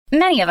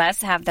Many of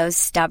us have those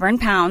stubborn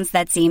pounds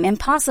that seem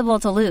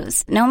impossible to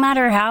lose, no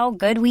matter how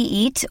good we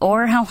eat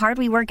or how hard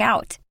we work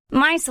out.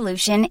 My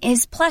solution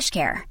is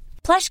PlushCare.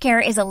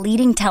 PlushCare is a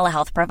leading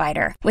telehealth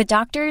provider with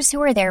doctors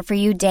who are there for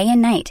you day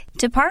and night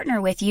to partner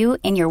with you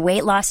in your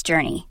weight loss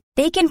journey.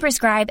 They can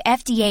prescribe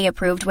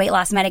FDA-approved weight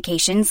loss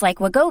medications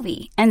like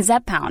Wegovy and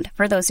Zepbound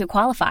for those who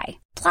qualify.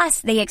 Plus,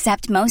 they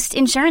accept most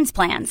insurance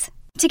plans.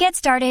 To get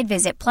started,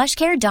 visit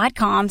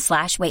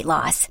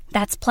plushcare.com/weightloss.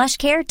 That's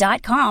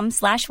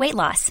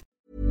plushcare.com/weightloss.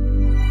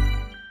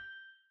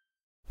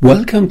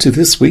 Welcome to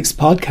this week's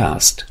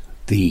podcast,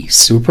 The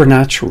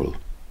Supernatural.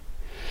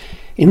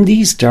 In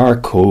these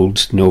dark,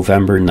 cold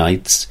November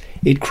nights,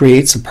 it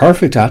creates a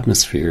perfect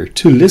atmosphere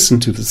to listen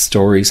to the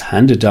stories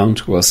handed down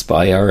to us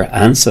by our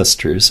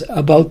ancestors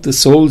about the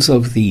souls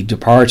of the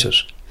departed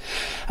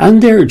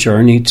and their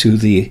journey to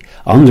the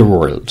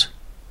underworld.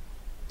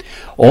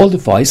 All the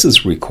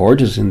voices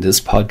recorded in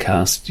this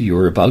podcast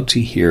you're about to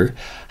hear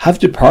have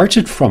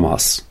departed from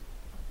us,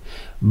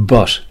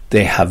 but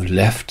they have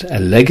left a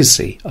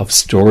legacy of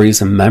stories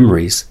and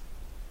memories.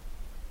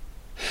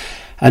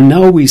 And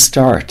now we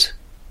start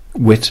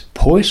with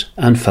poet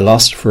and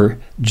philosopher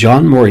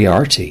John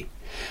Moriarty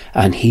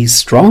and his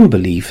strong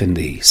belief in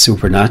the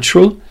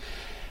supernatural,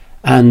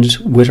 and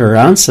with our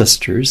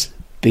ancestors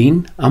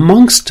being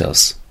amongst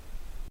us.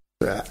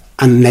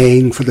 And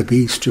neighing for the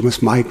beast you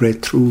must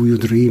migrate through, you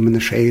dream in the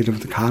shade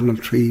of the cardinal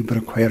tree, but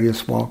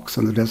Aquarius walks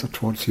on the desert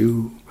towards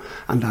you,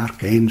 and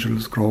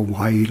archangels grow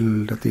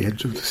wild at the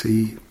edge of the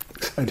sea.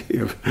 This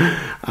idea of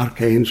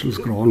archangels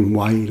growing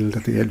wild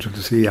at the edge of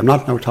the sea. I'm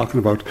not now talking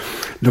about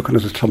looking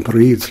at a clump of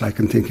reeds like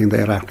and thinking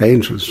they're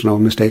archangels,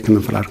 mistaking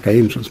them for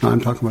archangels. No,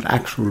 I'm talking about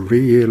actual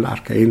real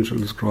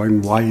archangels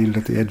growing wild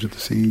at the edge of the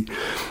sea.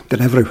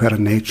 That everywhere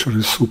in nature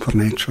is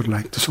supernature,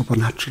 like the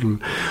supernatural.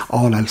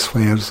 All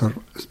elsewheres are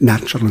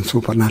natural and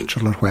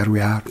supernatural are where we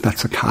are.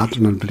 That's a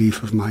cardinal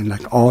belief of mine.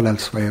 Like all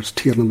elsewheres,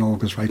 Tir na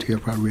Nog is right here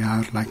where we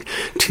are. Like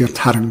Tir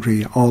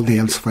Tarangree, all the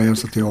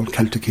elsewheres that the old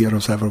Celtic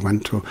heroes ever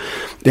went to,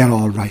 they're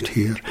all right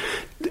here.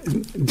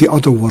 The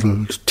other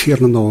world, Tir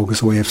na Nog,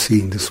 is a way of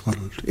seeing this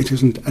world. It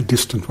isn't a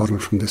distant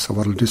world from this, a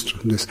world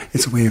distant from this.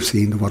 It's a way of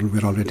seeing the world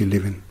we're already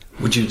living.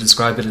 Would you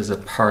describe it as a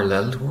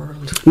parallel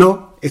world?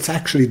 No, it's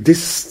actually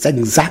this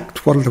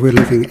exact world that we're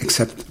living,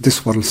 except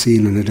this world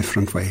seen in a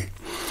different way.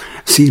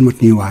 Seen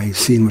with new eyes,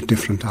 seen with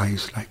different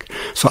eyes.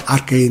 So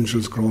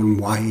archangels growing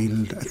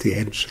wild at the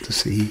edge of the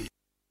sea.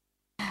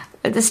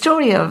 The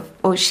story of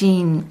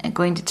Oisin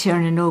going to Tir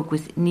na Nog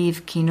with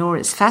Niamh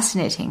Ciannóra is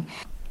fascinating.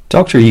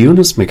 Dr.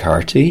 Eunice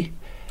McCarthy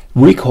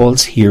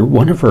recalls here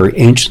one of her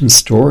ancient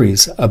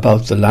stories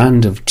about the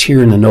land of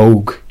Tir na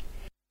Nog.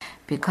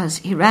 Because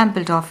he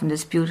rambled off in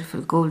this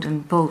beautiful golden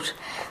boat,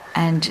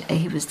 and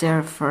he was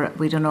there for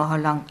we don't know how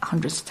long,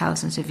 hundreds of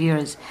thousands of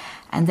years,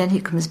 and then he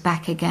comes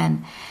back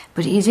again.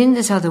 But he's in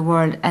this other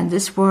world, and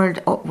this world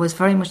was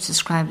very much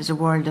described as a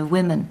world of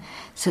women.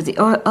 So the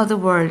other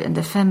world and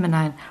the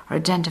feminine are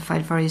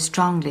identified very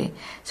strongly.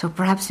 So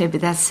perhaps maybe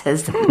that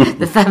says that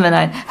the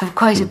feminine have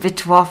quite a bit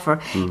to offer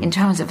in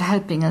terms of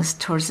helping us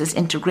towards this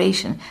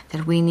integration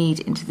that we need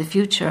into the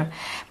future.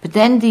 But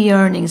then the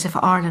yearnings of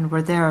Ireland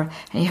were there,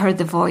 and he heard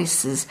the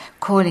voices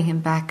calling him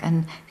back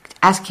and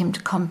ask him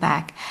to come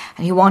back,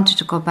 and he wanted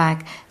to go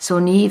back. So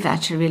Niamh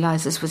actually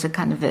realised this was a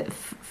kind of a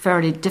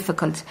fairly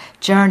difficult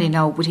journey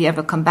now. Would he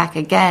ever come back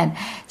again?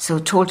 So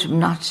told him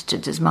not to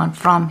dismount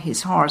from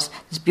his horse,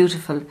 this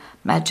beautiful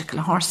magical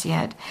horse he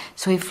had.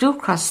 So he flew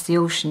across the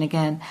ocean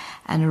again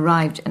and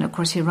arrived, and of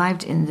course he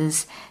arrived in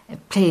this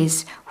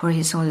place where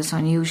he saw this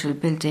unusual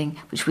building,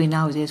 which we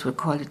nowadays would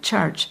call a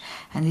church,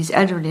 and these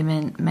elderly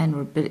men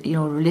were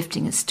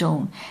lifting a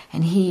stone,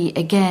 and he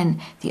again,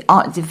 the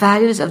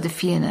values of the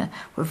Fianna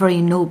were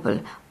very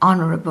noble: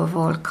 honour above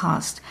all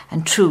cost,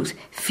 and truth,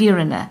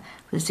 fearna,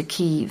 was the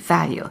key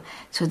value.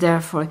 So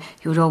therefore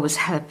he would always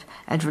help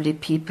elderly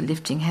people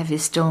lifting heavy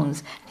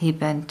stones. He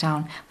bent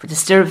down, but the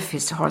stirrup of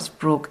his horse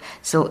broke,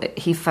 so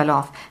he fell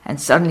off,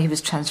 and suddenly he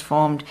was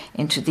transformed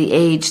into the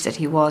age that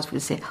he was, we'll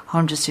say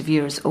hundreds of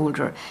years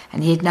older,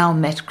 and he had now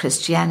met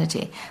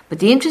Christianity. But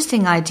the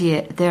interesting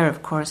idea there,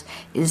 of course,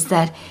 is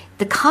that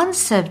the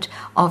concept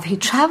of he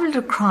travelled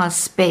across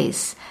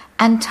space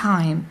and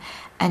time,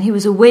 and he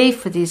was away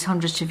for these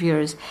hundreds of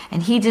years,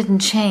 and he didn't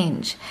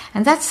change.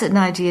 And that's an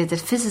idea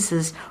that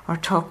physicists are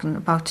talking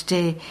about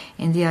today,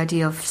 in the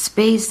idea of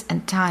space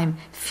and time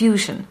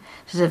fusion.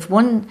 So that if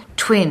one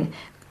twin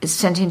is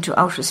sent into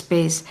outer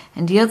space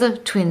and the other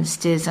twin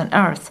stays on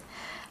Earth,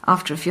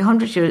 after a few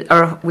hundred years,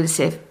 or we'll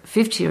say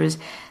 50 years,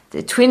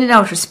 the twin in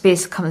outer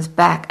space comes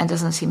back and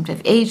doesn't seem to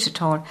have aged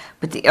at all,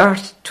 but the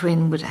Earth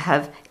twin would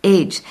have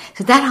aged.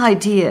 So that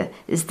idea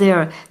is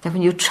there, that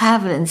when you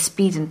travel in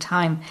speed and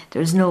time,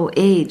 there is no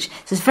age.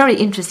 So it's a very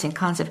interesting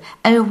concept,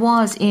 and it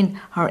was in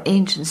our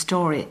ancient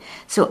story.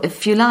 So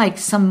if you like,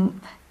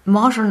 some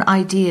modern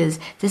ideas,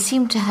 they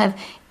seem to have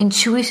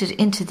intuited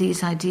into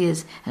these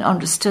ideas and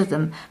understood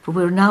them, but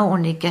we're now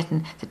only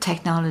getting the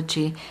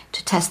technology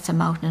to test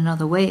them out in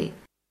another way.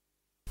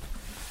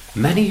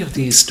 Many of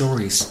these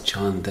stories,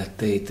 John, that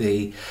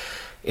they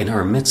in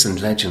our myths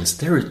and legends,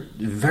 they're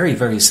very,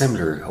 very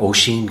similar.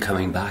 Oisin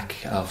coming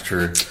back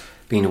after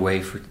being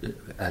away for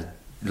a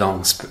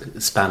long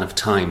span of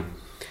time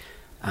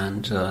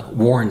and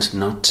warned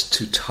not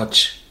to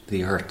touch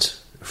the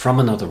earth from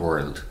another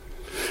world.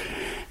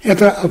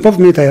 Yeah, above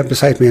me there,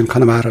 beside me in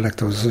Connemara,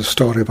 there was a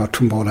story about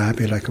Tumbola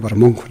Abbey, about a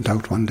monk went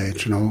out one day,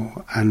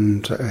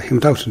 and he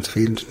went out into the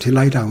field and he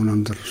lay down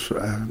under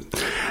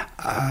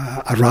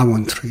a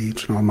rowan tree,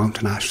 a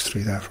mountain ash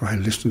tree there for a while,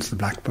 listening to the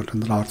blackbird,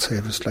 and the Lord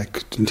save us,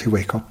 didn't he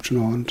wake up,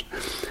 and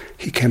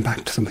he came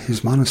back to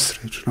his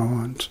monastery,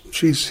 and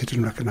Jesus, he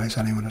didn't recognise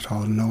anyone at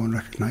all, no one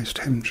recognised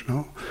him,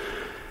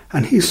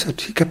 and he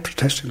kept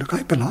protesting, look,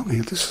 I belong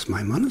here, this is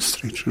my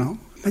monastery,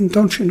 and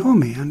don't you know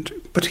me?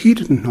 But he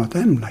didn't know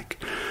them,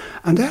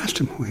 and they asked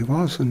him who he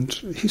was, and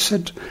he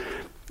said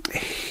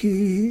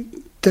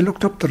they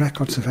looked up the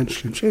records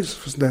eventually, and Jesus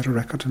wasn't there a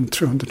record in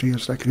 300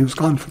 years, and he was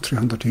gone for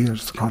 300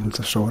 years, according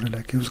to the story,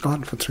 he was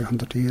gone for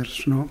 300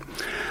 years,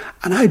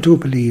 And I do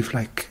believe,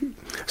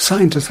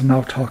 scientists are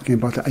now talking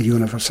about a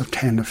universe of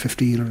 10 or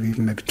 15 or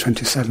even maybe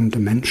 27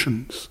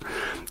 dimensions,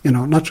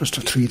 not just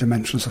of 3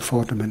 dimensions or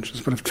 4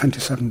 dimensions, but of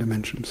 27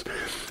 dimensions,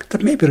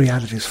 that maybe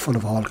reality is full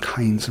of all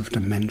kinds of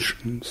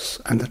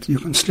dimensions, and that you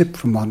can slip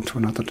from one to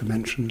another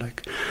dimension,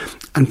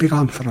 and be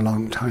gone for a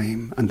long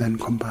time, and then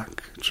come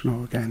back,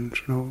 again,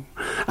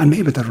 and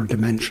maybe there are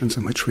dimensions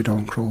in which we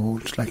don't grow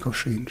old, like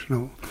Oisin,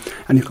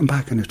 and you come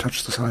back and you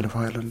touch the soil of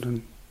Ireland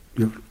and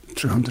you're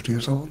 300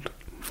 years old.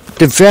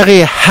 The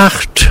very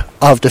heart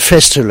of the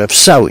Festival of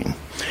Samhain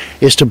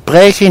is the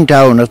breaking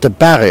down of the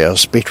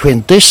barriers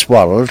between this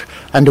world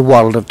and the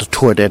world of the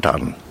Tuatha Dé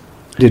Danann.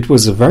 It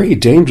was a very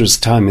dangerous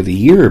time of the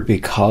year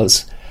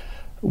because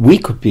we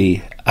could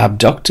be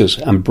abducted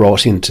and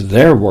brought into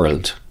their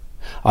world.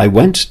 I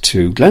went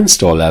to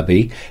Glenstal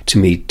Abbey to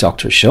meet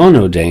Dr. Sean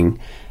O'Ding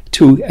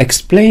to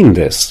explain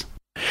this.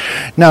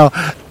 Now,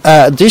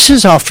 this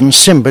is often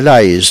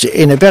symbolised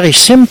in a very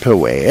simple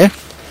way,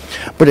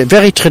 but a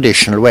very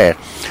traditional way.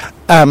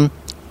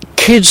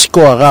 Kids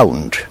go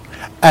around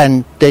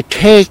and they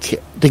take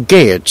the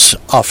gates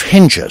off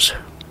hinges,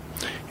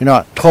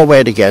 throw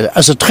away the gate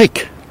as a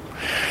trick.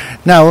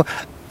 Now,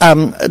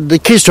 the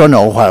kids don't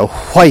know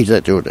why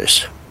they do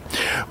this,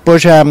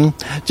 but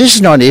this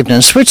is not even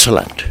in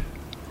Switzerland,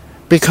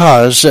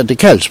 because the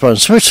Celts were in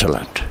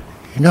Switzerland,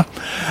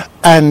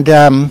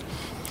 and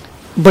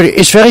but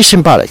it's very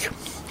symbolic,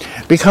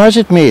 because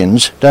it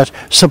means that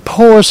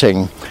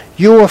supposing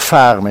your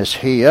farm is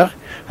here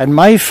and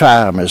my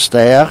farm is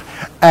there,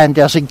 and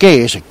there's a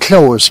gate, a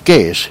closed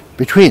gate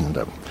between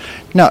them.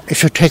 Now,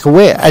 if you take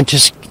away, and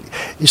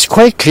it's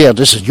quite clear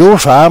this is your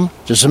farm,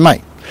 this is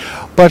mine,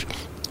 but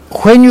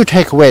when you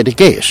take away the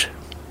gate,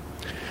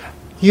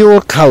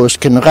 your cows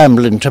can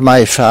ramble into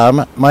my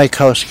farm, my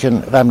cows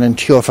can ramble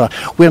into your farm.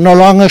 We're no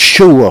longer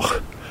sure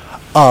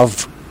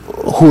of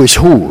who is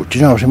who, do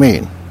you know what I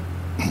mean?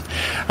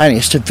 And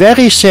it's the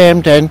very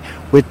same then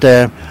with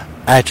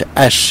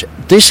as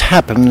this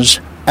happens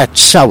at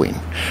Samhain.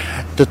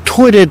 The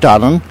Tuatha Dé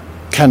Danann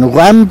can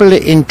ramble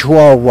into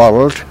our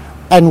world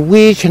and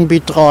we can be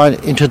drawn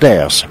into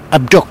theirs,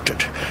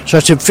 abducted. So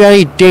it's a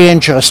very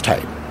dangerous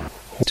time.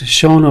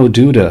 Sean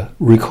O'Dúda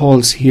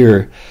recalls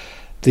here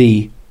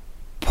the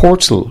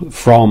portal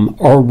from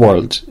our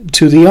world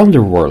to the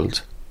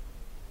underworld.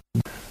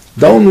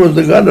 Down was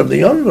the god of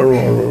the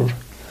underworld,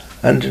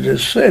 and it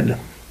is said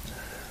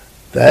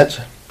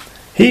that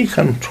he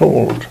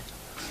controlled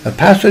a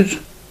passage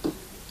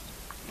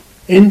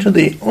into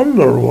the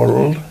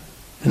underworld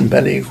in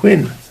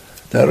Ballyquin.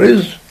 There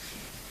is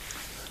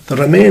the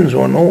remains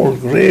of an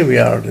old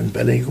graveyard in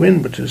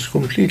Ballyquin, but is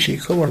completely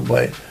covered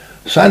by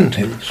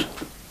sandhills,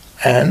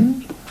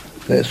 and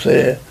they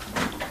say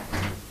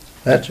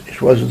that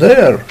it was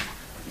there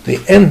the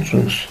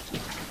entrance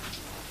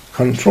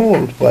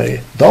controlled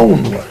by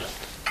Downward,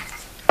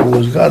 who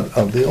was god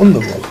of the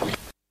underworld.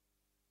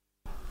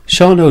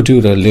 Sean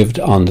O'Dúda lived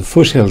on the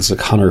foothills of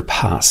Conor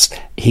Pass.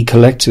 He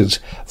collected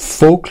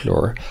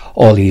folklore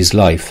all his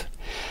life,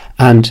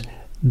 and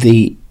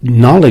the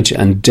knowledge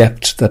and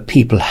depth that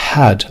people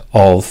had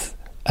of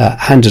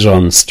handed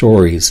on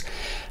stories.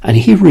 And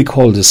he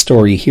recalled a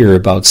story here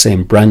about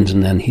St.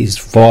 Brendan and his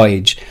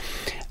voyage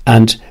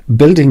and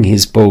building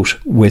his boat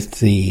with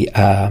the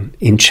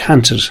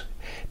enchanted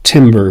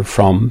timber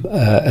from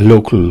a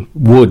local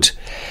wood.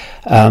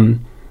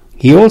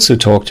 He also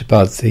talked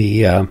about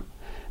the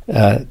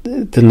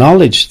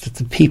knowledge that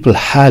the people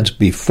had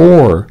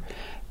before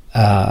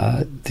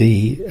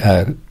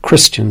the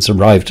Christians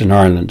arrived in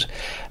Ireland,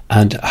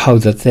 and how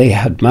that they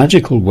had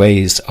magical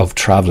ways of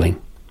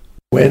travelling.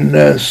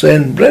 When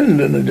St.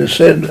 Brendan, it is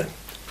said,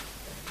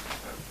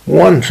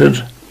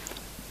 wanted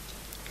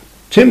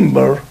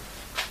timber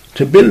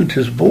to build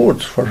his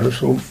boats for his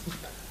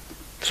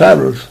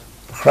travels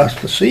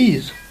across the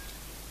seas,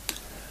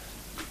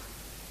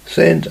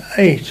 St.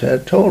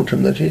 Aita told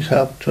him that he'd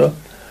have to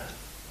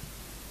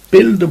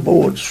build the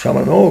boats from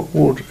an oak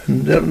wood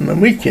in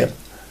Dirnamwikia,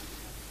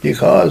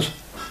 because,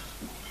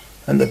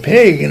 and the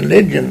pagan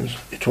legends,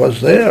 it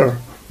was there,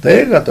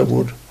 they got the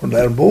wood for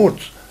their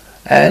boats,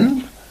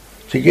 and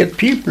to get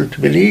people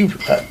to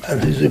believe in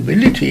his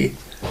ability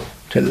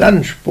to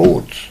launch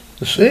boats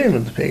the same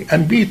as the pig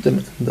and beat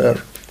them in their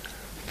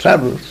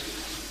travels.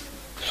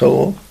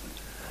 So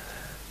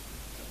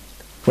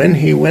when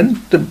he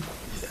went,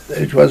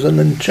 it was an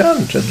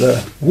enchanted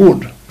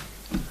wood,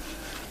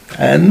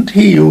 and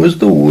he used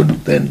the wood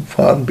then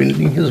for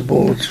building his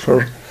boats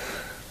for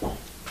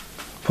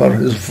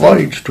his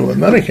voyage to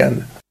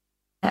America.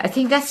 I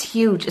think that's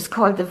huge. It's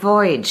called the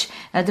voyage.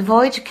 Now, the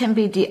voyage can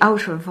be the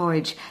outer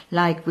voyage,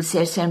 like we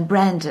say St.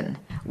 Brendan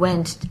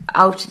went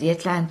out to the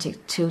Atlantic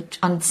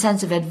on the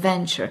sense of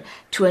adventure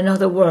to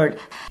another world.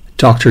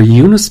 Dr.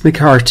 Eunice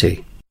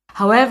McCarthy.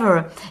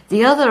 However,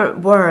 the other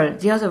world,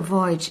 the other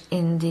voyage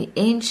in the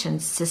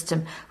ancient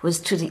system was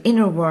to the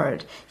inner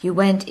world. You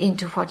went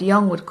into what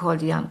Jung would call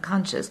the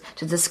unconscious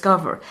to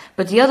discover.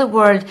 But the other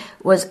world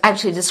was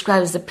actually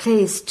described as the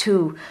place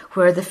too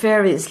where the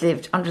fairies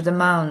lived under the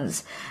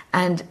mounds.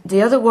 And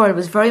the other world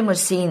was very much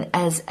seen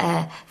as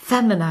a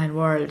feminine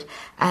world,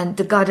 and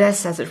the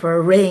goddess, as it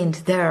were, reigned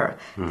there.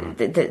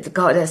 The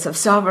goddess of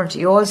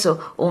sovereignty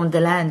also owned the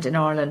land in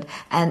Ireland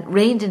and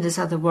reigned in this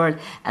other world.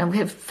 And we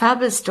have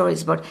fabulous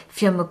stories about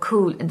Fionn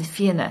McCool in the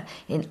Fianna,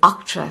 in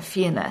Ochtra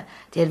Fianna,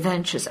 the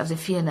adventures of the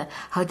Fianna,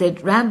 how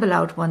they'd ramble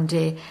out one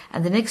day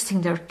and the next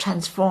thing they're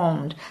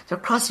transformed. They're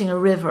crossing a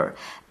river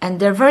and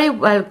they're very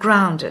well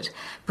grounded,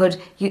 but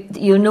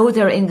you know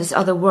they're in this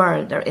other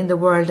world. They're in the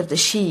world of the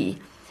She.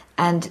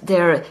 And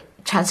they're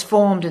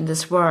transformed in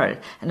this world.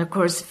 And of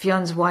course,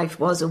 Fionn's wife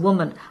was a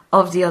woman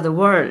of the other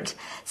world.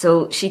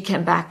 So she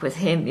came back with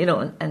him,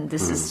 and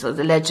this is so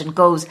the legend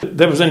goes.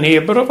 There was a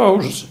neighbour of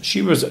ours.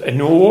 She was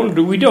an old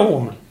widow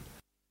woman.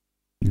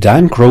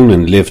 Dan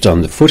Cronin lived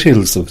on the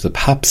foothills of the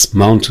Paps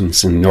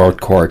Mountains in North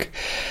Cork,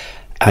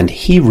 and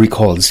he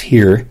recalls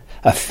here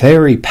a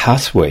fairy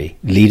pathway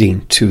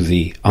leading to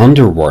the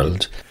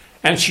underworld.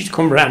 And she'd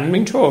come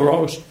rambling to our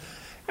house.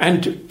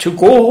 And to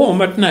go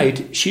home at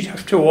night, she'd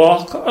have to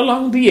walk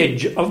along the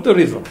edge of the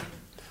river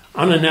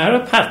on a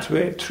narrow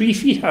pathway, 3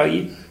 feet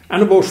high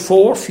and about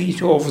 4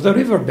 feet over the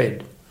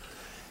riverbed.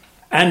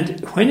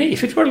 And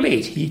if it were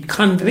late, he'd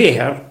convey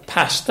her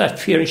past that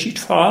fear and she'd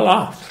fall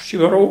off. She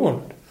were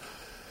old.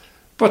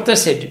 But they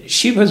said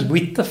she was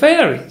with the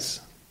fairies.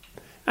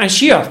 And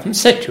she often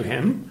said to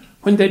him,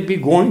 when they'd be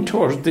going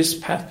towards this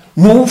path,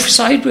 move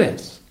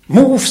sideways,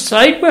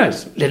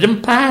 let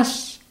him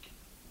pass.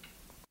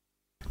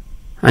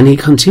 And he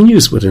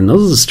continues with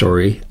another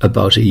story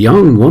about a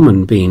young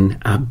woman being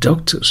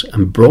abducted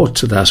and brought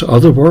to that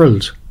other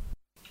world.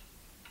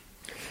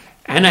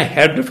 And I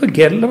heard of a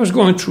girl that was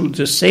going through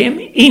the same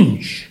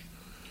inch,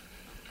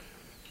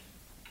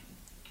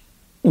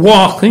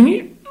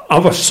 walking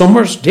of a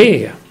summer's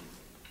day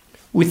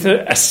with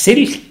a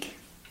silk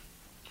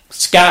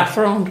scarf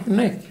around her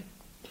neck.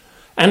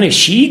 And a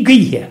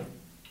she-ghia,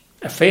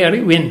 a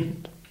fairy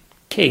wind,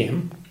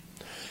 came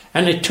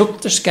and it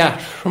took the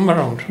scarf from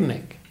around her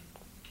neck.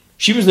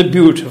 She was a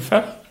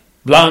beautiful,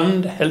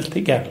 blonde, healthy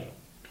girl.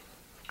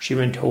 She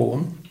went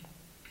home,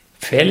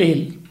 fell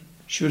ill.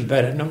 She was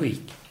better in a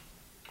week.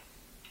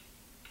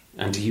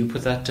 And do you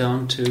put that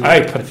down to?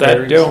 I put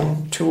that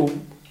down to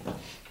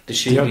the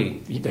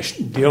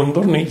Shigi. The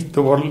underneath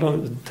the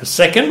world, the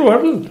second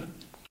world.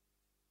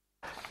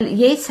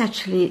 Yeats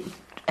actually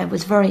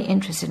was very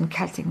interested in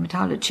Celtic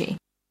mythology.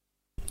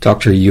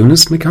 Dr.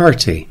 Eunice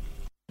McCarthy.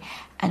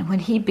 And when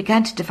he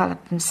began to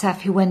develop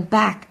himself, he went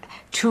back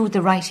to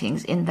the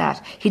writings in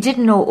that. He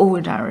didn't know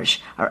Old Irish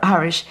or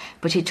Irish,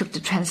 but he took the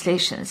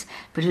translations.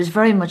 But he was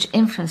very much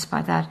influenced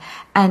by that.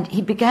 And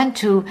he began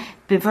to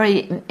be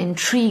very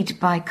intrigued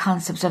by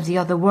concepts of the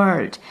other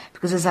world.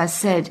 Because as I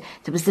said,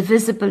 there was the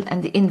visible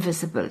and the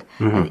invisible.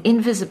 And the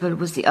invisible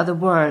was the other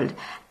world.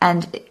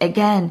 And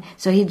again,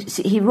 so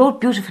he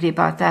wrote beautifully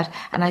about that.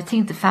 And I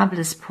think the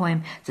fabulous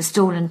poem, The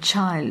Stolen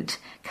Child,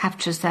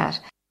 captures that.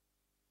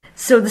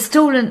 So The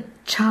Stolen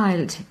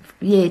Child,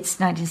 Yeats,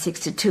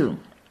 1962.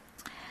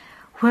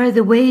 Where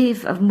the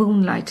wave of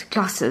moonlight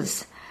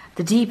glosses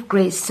the deep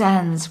grey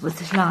sands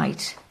with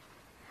light,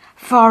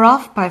 far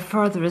off by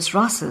furthest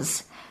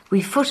Rosses,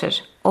 we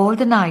footed all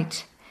the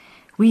night,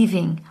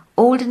 weaving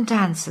olden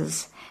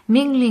dances,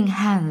 mingling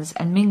hands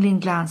and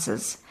mingling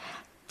glances,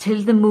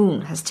 till the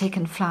moon has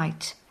taken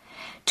flight.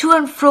 To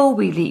and fro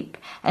we leap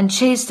and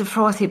chase the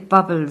frothy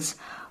bubbles,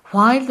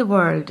 while the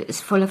world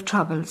is full of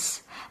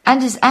troubles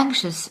and is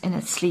anxious in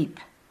its sleep.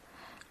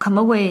 Come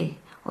away,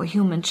 O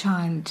human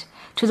child,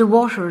 to the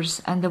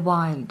waters and the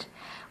wild,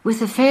 with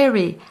the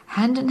fairy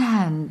hand in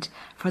hand,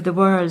 for the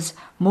world's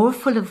more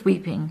full of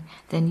weeping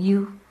than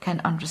you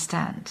can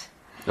understand.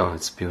 Oh,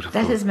 it's beautiful.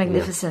 That is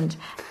magnificent.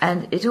 Yeah.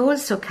 And it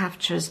also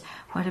captures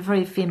what a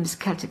very famous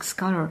Celtic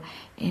scholar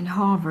in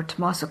Harvard,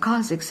 Tommaso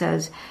Kozik,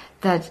 says,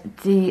 that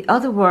the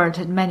other word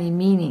had many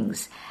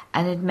meanings,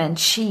 and it meant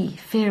she,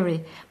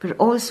 fairy, but it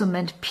also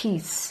meant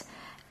peace.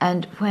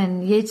 And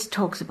when Yeats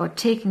talks about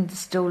taking the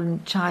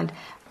stolen child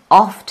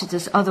off to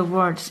this other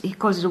world, he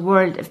calls it a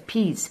world of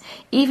peace.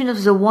 Even if it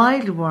was a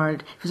wild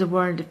world, it was a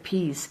world of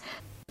peace.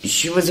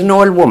 She was an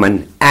old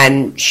woman,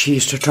 and she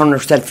used to turn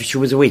herself, she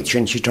was a witch,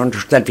 and she turned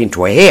herself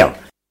into a hare.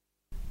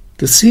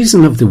 The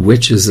season of the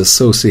witch is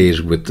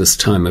associated with this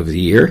time of the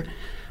year,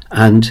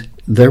 and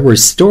there were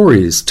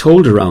stories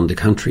told around the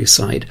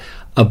countryside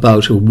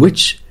about a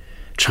witch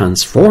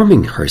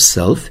transforming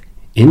herself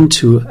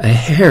into a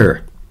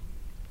hare.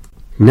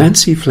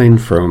 Nancy Flynn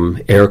from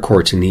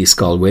Aircourt in East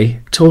Galway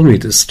told me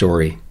this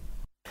story.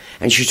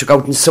 And she used to go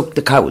out and suck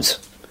the cows.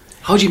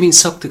 How do you mean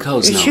suck the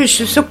cows now? She used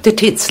to suck the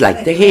tits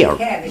like the hare,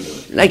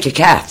 like a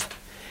calf.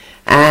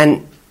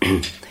 And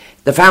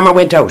the farmer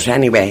went out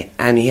anyway,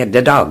 and he had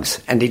the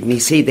dogs, and didn't he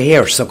see the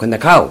hare sucking the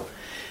cow?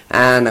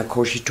 And of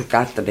course he took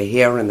after the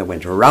hare, and they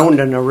went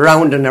around and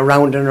around and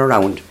around and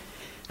around,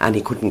 and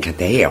he couldn't get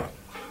the hare.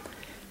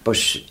 But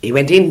he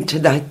went into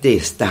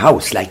the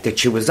house like that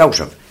she was out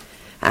of,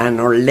 and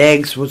her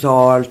legs was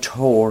all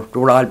tore, they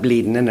were all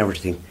bleeding and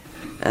everything.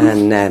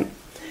 And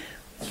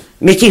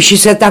Mickey, she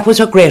said that was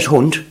a great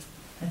hunt.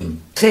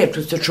 Say it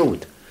was the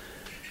truth.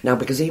 Now,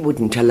 because he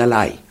wouldn't tell a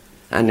lie,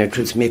 and it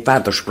was my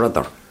father's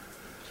brother.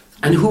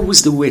 And who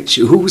was the witch?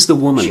 Who was the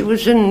woman? She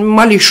was in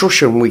Molly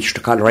Shusher, we used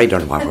to call her, I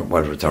don't know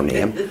what was her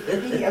name.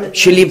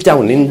 She lived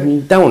down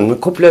a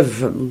couple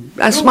of,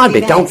 a small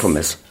bit down from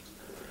us.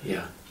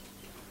 Yeah.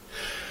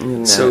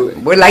 So,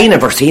 well, I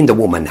never seen the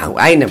woman now.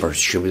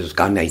 She was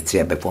gone, I'd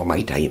say, before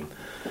my time.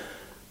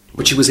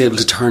 But she was able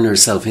to turn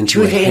herself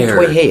into a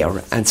hare. Into a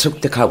hare and suck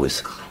the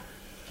cows.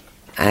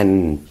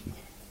 And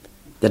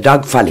the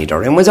dog followed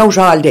her and was out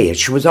all day.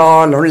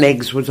 Her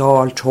legs was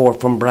all tore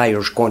from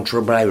briars, going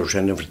through briars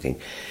and everything.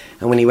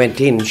 And when he went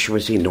in, she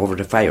was seen over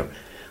the fire.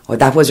 Oh,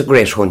 that was a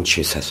great hunt,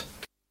 she says.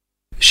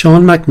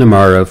 Sean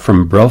McNamara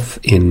from Bruff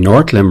in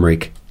North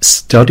Limerick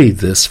studied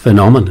this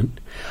phenomenon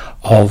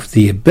of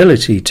the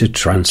ability to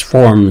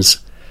transform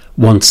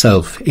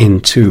oneself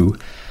into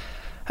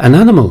an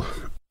animal.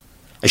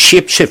 A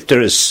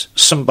shapeshifter is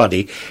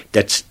somebody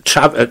that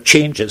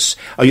changes,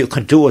 or you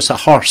can do as a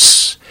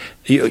horse.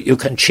 You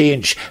can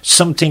change.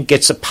 Something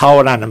gets a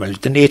power animal.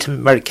 The Native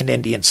American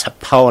Indians have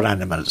power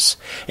animals.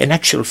 In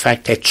actual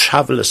fact, they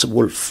travel as a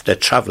wolf. They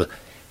travel,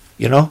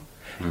 you know.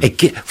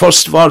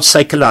 First of all,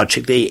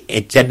 psychologically,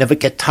 they never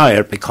get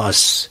tired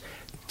because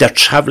they're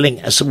travelling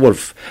as a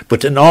wolf.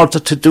 But in order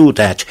to do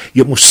that,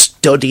 you must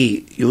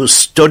study. You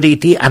study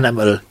the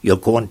animal you're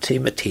going to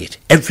imitate.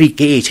 Every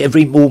gait,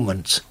 every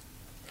movement.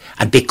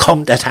 And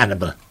become that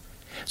animal.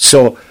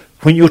 So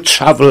when you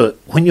travel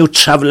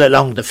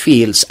along the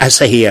fields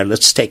as a hare,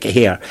 let's take a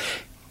hare.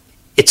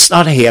 It's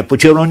not a hare,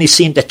 but you're only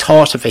seeing the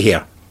thought of a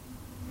hare.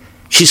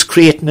 She's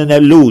creating an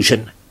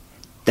illusion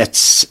that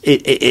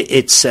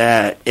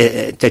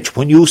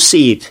when you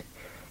see it,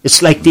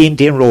 it's like the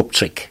Indian rope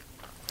trick.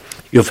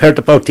 You've heard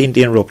about the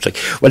Indian rope trick.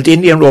 Well, the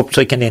Indian rope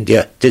trick in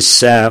India,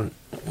 this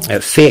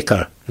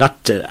faker,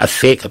 not a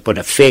faker, but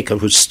a faker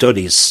who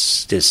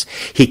studies this,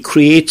 he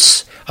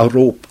creates a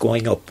rope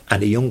going up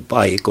and a young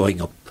boy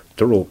going up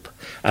the rope.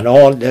 And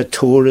all the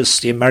tourists,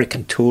 the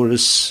American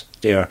tourists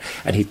there,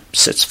 and he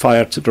sets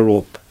fire to the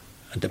rope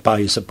and the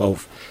boy is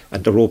above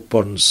and the rope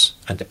burns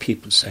and the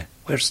people say,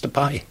 where's the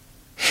boy?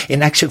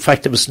 In actual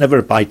fact, there was never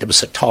a boy, there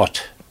was a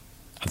thought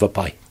of a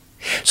boy.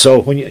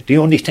 So the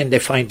only thing they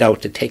find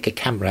out, they take a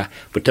camera,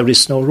 but there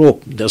is no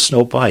rope, there's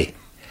no boy.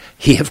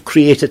 He have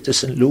created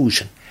this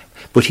illusion.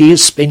 But he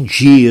has spent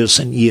years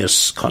and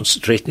years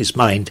concentrating his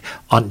mind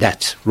on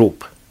that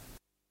rope.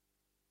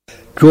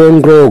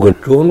 Joan Grogan.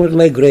 Joan was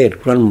my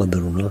great-grandmother,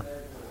 you know.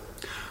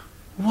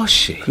 Was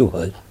she? She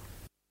was.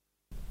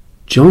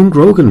 Joan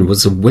Grogan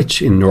was a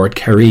witch in North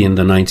Kerry in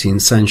the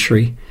 19th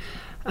century,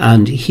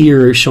 and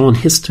here Sean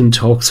Histon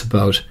talks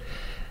about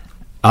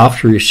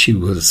after she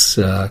was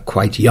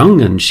quite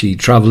young and she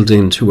travelled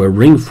into a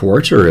ring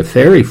fort or a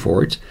fairy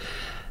fort,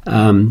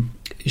 something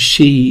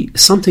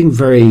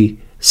very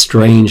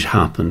strange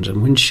happened,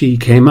 and when she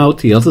came out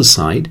the other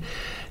side,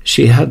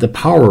 she had the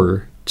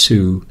power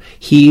to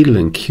heal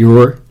and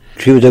cure.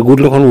 She was a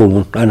good-looking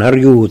woman, and her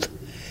youth.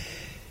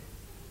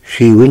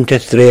 She went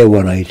astray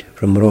one night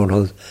from her own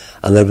house,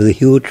 and there was a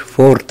huge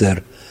fort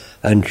there,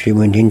 and she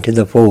went into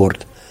the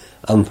fort,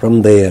 and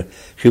from there,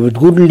 she was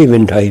good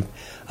living type,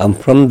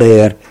 and from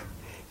there,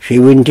 she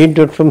went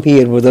into it from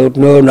here without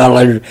no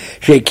knowledge.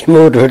 She came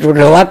out of it with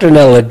a lot of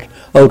knowledge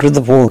out of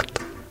the fort.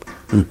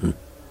 Mm-hmm.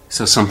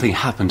 So something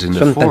happened in the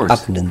fort? Something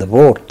happened in the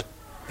fort,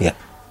 yeah.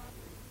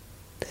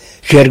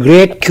 She had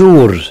great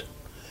cures,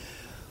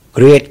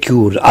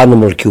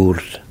 animal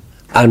cures,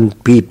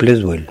 and people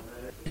as well.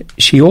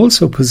 She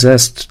also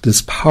possessed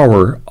this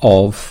power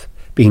of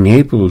being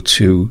able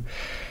to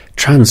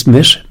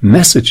transmit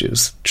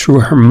messages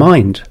through her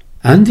mind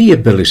and the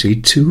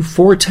ability to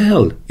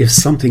foretell if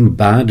something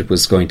bad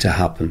was going to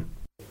happen.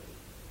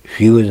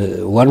 She was,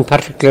 one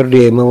particular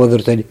day, my mother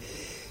said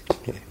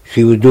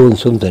she was doing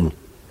something,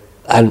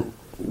 and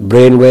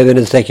brainwave in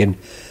a second.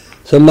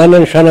 Some man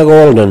in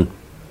Shannagolden.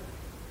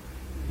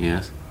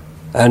 Yes.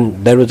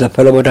 And there was a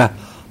fellow with a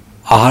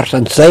horse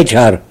and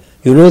sidecar.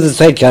 You know the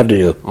sidecar, do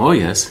you? Oh,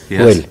 yes,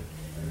 yes.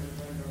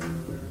 Well,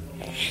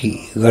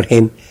 she got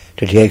him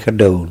to take her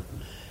down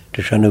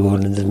to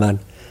Shannagolden, this man.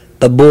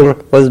 The bull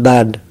was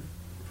bad.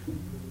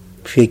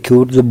 She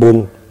cured the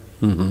bull.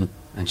 Mm-hmm.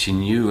 And she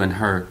knew in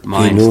her She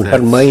mind knew in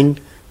her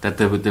mind that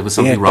there was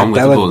something wrong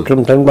with there the was bull.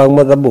 something wrong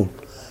with the bull.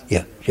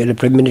 Yeah, she had a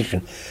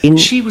premonition.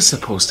 She was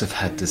supposed to have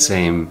had the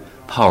same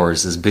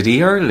powers as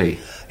Biddy Early.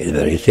 It's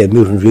very same.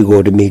 Usually we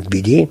go to meet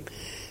Biddy.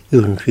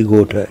 Usually we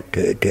go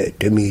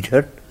to meet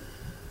her.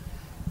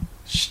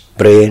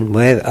 A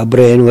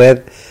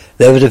brainwave.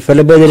 There was a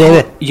fellow by the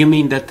name. You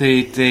mean that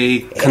they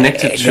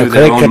connected through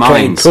their own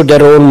minds? Through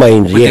their own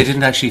minds, But yes. they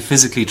didn't actually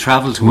physically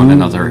travel to one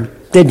another.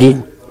 They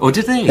did. Oh,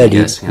 did they? They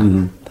did. Yes,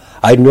 yeah.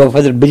 I don't know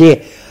whether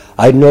Biddy,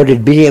 I don't know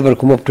did Biddy ever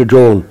come up to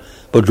Joan,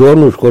 but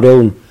Joan would go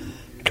down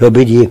to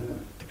Biddy.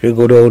 She'd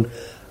go down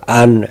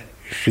and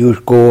she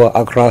would go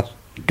across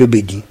to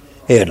Biddy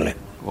early.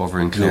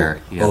 Over in Clare,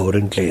 yeah. Over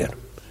in Clare.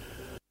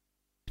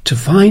 To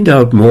find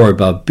out more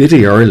about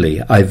Biddy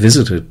Early, I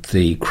visited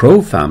the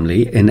Crow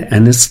family in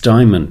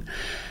Ennistimon,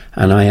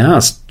 and I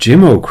asked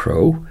Jim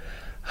O'Crow,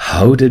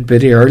 how did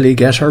Biddy Early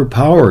get her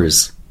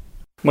powers?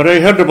 What I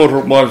heard about her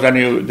was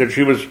anyway, that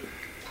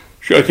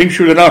I think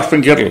she was an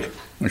orphan girl,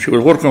 and she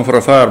was working for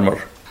a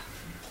farmer,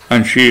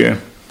 and she was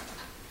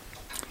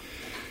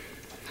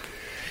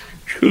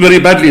very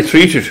badly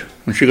treated,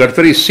 and she got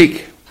very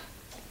sick,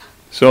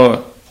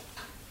 so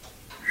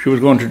she was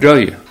going to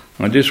die.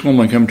 And this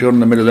woman came to her in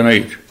the middle of the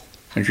night,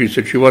 and she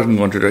said she wasn't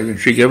going to die, and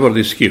she gave her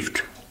this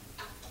gift.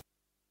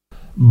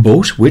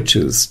 Both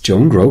witches,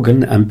 Joan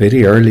Grogan and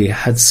Biddy Early,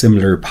 had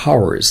similar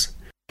powers.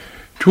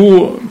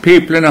 Two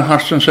people in a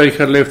horse and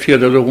cycle left here.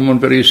 There was a woman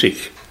very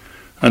sick,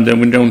 and they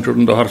went down to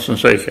the horse and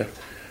cycle.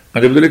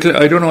 And there was a little,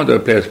 I don't know the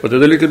place, but there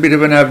was a little bit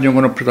of an avenue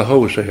going up to the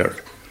house, I heard.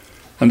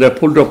 And they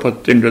pulled up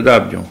at the end of the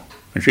avenue,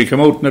 and she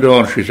came out in the door,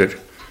 and she said,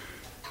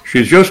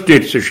 "She's just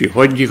dead," said she.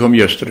 "Why didn't you come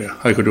yesterday?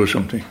 I could do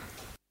something."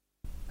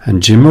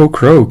 And Jim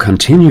O'Crow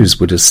continues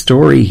with a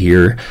story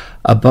here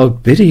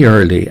about Biddy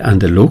Early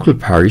and the local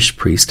parish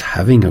priest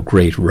having a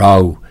great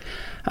row,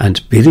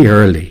 and Biddy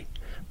Early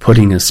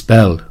putting a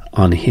spell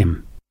on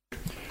him.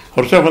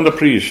 Herself and the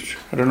priest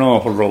had an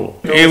awful row.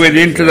 He went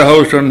into the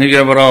house and he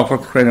gave her off for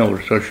crying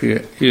out, so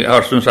he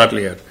horse and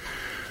saddle had.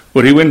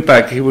 But he went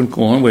back, he went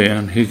going away,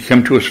 and he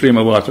came to a stream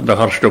of water, and the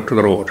horse stuck to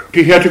the road.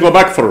 He had to go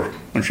back for her,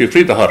 and she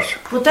freed the horse.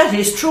 But that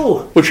is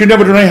true. But she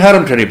never did any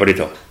harm to anybody,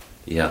 though.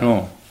 Yeah.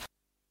 No.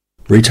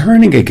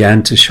 Returning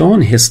again to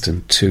Sean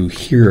Histon to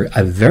hear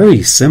a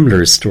very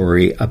similar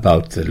story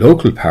about the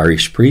local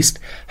parish priest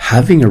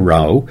having a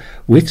row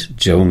with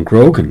Joan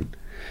Grogan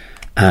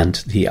and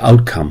the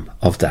outcome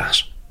of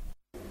that.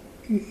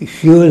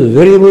 She was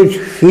very much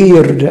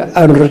feared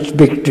and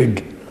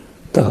respected.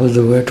 That was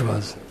the way it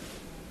was.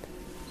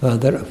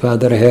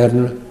 Father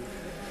Hearn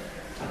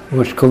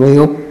was coming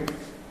up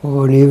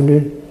one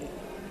evening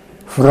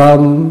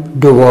from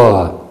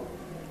Duwa,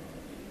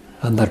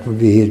 and that would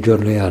be his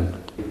journey on.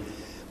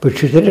 But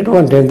she said at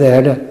one time they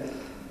had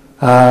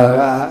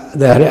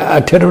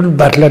a terrible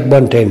battle at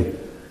one time,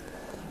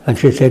 and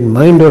she said,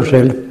 "Mind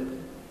yourself,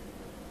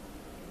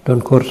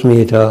 don't curse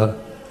me at all.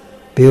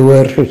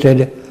 Beware," she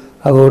said,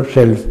 "of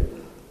yourself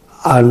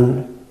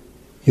and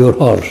your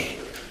horse.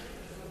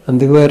 And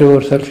beware of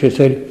yourself," she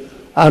said,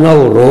 "on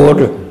our road."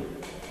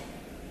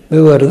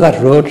 Beware of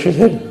that road," she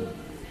said.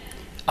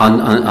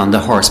 On the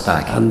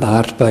horseback? On the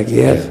horseback,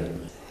 yes.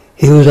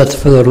 He was at the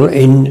funeral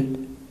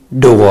in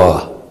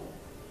Duwa.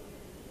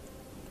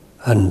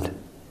 And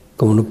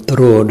coming up the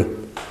road,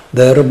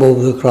 there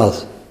above the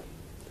cross,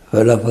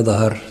 fell off of the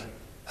horse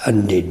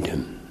and did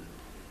him.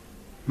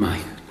 My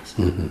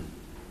goodness.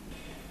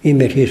 He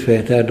met his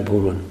fate at the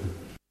pool one.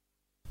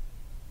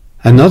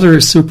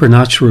 Another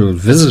supernatural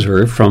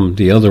visitor from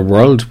the other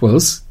world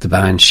was the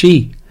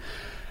Banshee.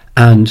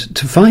 And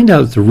to find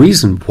out the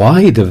reason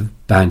why the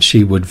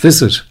Banshee would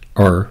visit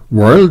our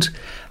world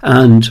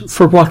and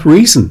for what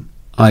reason,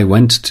 I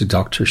went to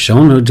Dr.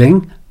 Sean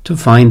O'Ding to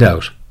find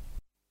out.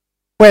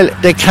 Well,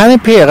 they can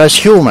appear as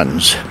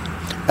humans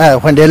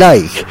when they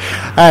like.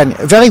 And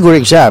a very good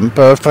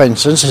example, for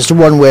instance, is the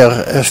one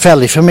we're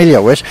fairly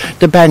familiar with,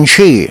 the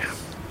Banshee.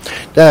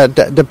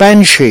 The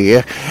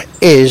Banshee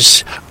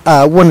is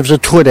one of the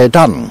Tuatha Dé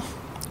Danann,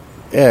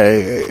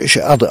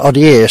 or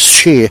the Aes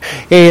She.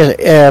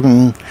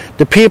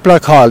 The people are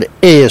called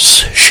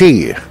Aes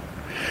She.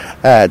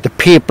 The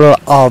people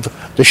of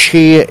the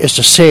She is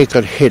the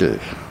sacred hill,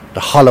 the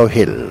hollow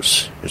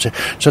hills.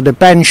 So the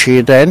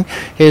Banshee then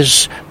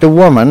is the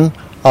woman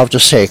of the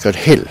sacred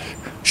hill.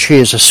 She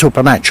is a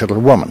supernatural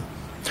woman.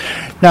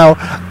 Now,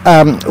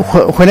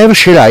 whenever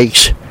she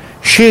likes,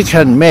 she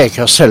can make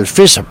herself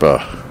visible,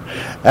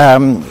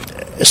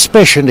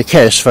 especially in the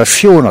case of a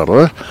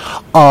funeral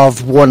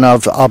of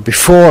or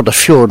before the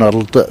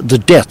funeral, the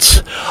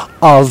death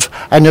of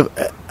an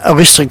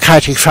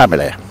aristocratic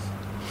family.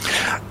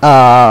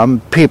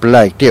 People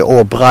like the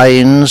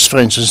O'Briens, for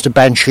instance, the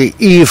Banshee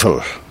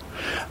Evil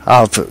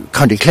of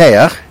County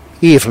Clare,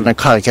 Evil na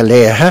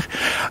Carrigaléha,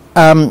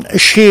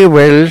 she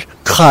will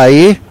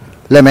cry,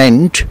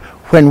 lament,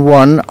 when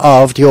one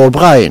of the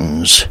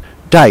O'Briens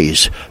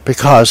dies,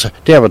 because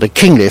they were the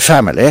kingly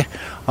family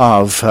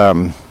of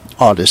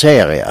all this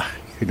area,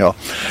 you know.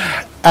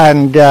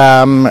 And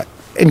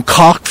in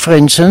Cork, for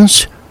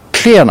instance,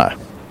 Clearna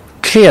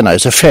Cleana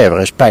is a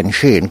favourite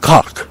banshee in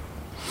Cork.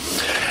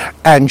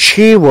 And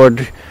she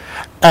would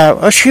the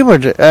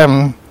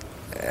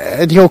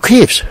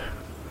O'Keefes.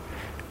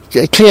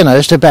 Cleana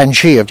is the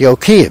banshee of the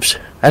O'Keefes.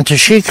 And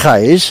she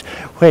cries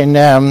when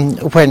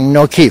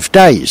O'Keefe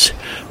dies,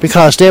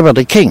 because they were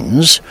the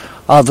kings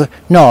of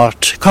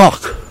North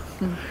Cork.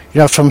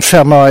 From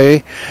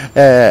Fermoy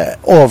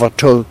over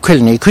to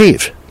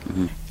Kilney-Creve.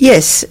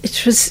 Yes,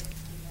 it was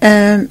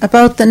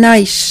about the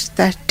night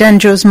that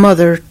Danjo's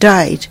mother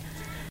died.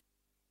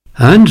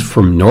 And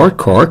from North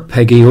Cork,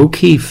 Peggy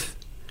O'Keefe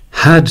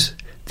had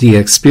the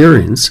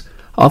experience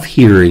of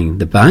hearing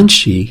the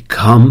banshee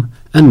come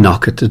and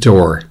knock at the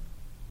door.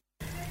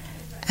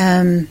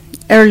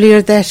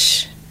 Earlier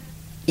that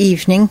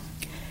evening,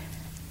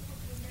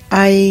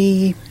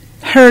 I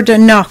heard a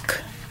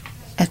knock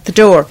at the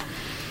door.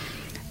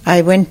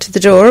 I went to the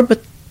door,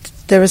 but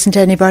there wasn't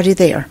anybody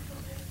there.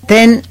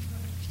 Then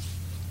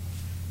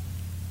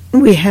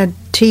we had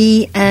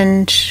tea,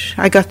 and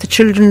I got the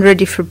children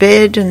ready for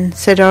bed and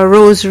said our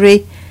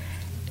rosary,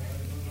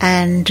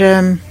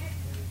 and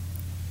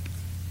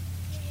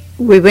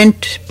we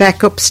went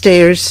back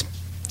upstairs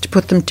to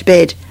put them to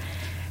bed.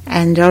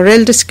 And our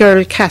eldest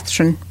girl,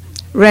 Catherine,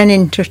 ran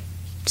in to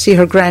see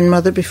her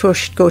grandmother before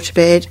she'd go to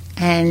bed,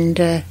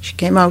 and she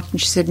came out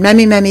and she said,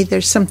 Mammy,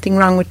 there's something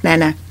wrong with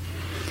Nana.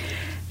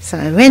 So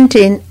I went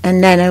in,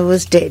 and Nana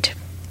was dead.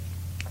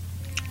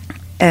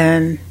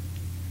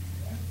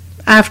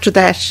 After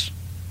that,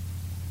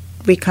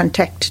 we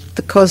contacted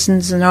the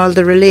cousins and all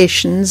the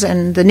relations,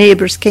 and the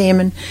neighbours came,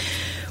 and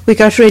we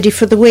got ready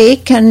for the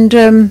wake. And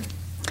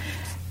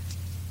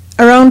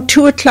around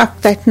 2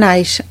 o'clock that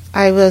night,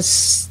 I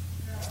was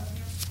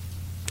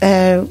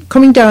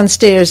coming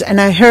downstairs, and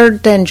I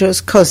heard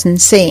Danjo's cousin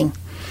saying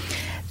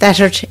that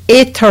at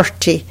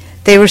 8:30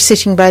 they were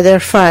sitting by their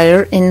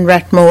fire in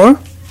Rathmore,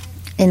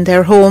 in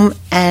their home,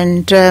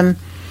 and there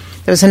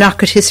was a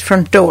knock at his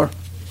front door.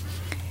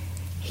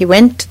 He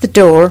went to the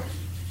door.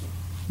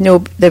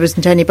 No, there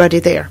wasn't anybody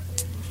there.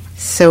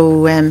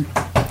 So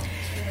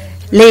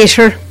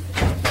later,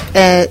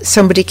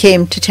 somebody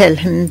came to tell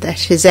him that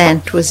his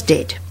aunt was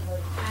dead.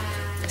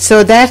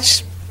 So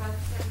that,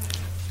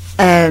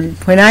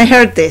 when I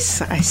heard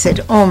this, I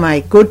said, oh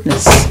my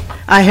goodness,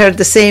 I heard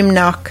the same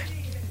knock,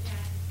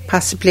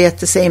 possibly at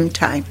the same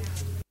time.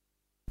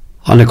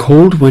 On a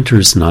cold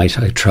winter's night,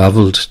 I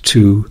travelled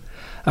to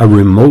a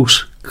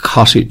remote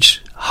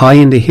cottage high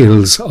in the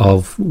hills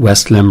of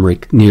West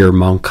Limerick near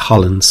Mount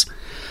Collins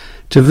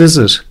to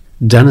visit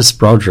Dennis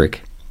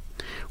Broderick.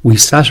 We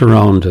sat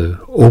around an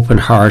open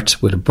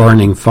hearth with a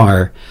burning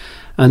fire,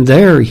 and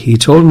there he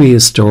told me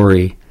a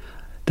story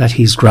that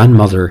his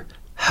grandmother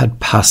had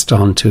passed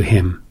on to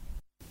him.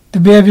 The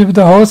baby of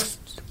the house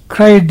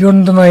cried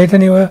during the night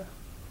anyway,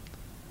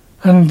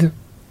 and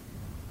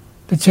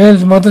the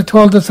child's mother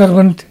told the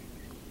servant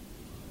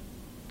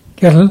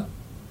girl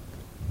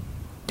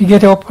to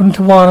get up and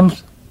to warm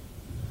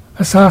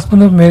a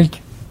saucepan of milk,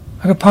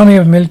 like a panny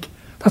of milk.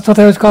 That's what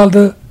I was called,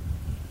 the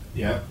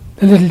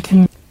little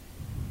tin.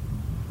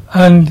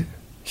 And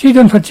she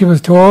done what she was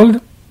told.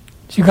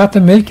 She got the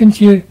milk and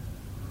she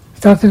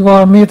started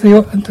warming it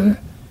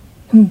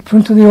in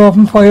front of the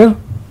open fire.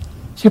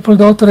 She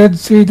pulled out the red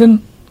seed and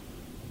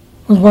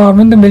was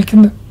warming the milk,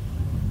 and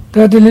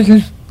there the little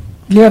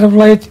glare of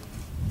light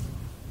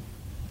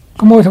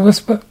come out of a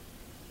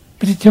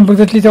bit of timber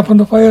that lit up on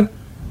the fire,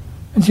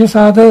 and she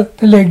saw the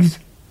legs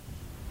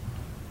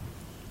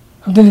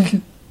of the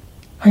little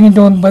hanging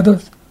down by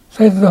the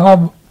side of the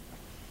hob,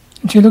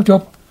 and she looked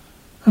up,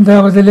 and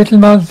there was a little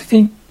man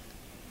sitting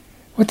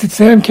with the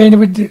same kind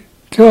of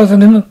clothes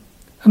on him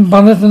and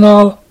bonnet and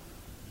all.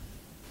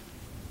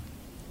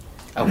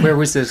 Where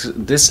was this?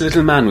 This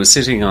little man was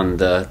sitting on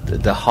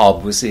the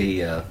hob. Was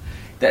he?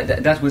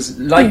 That was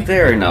like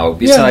there now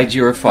beside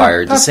your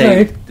fire. That's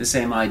right. The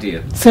same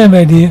idea. Same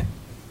idea.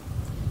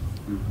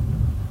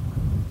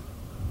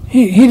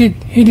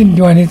 He didn't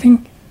do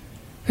anything.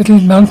 Little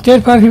man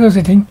stayed where he was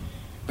sitting,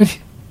 but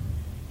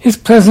his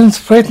presence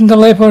frightened the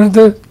life out of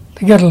the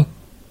girl.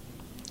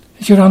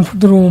 She ran for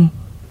the room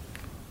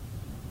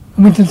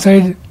and went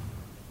inside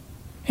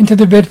into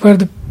the bed where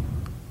the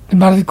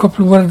married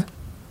couple were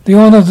the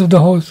owners of the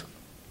house.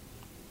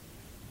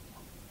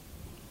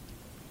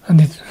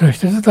 And it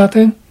rested at that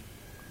time.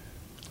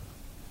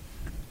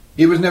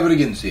 He was never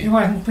again seen? He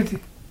wasn't, but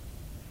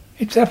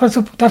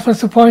that was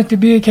supposed to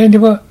be a kind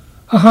of a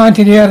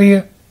haunted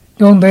area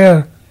down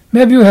there.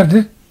 Maybe you heard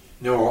it.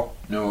 No,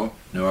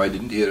 I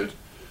didn't hear it.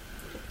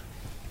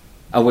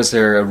 Was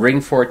there a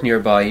ring fort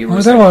nearby?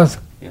 There was.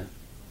 Yeah.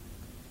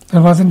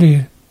 There was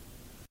indeed.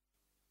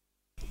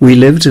 We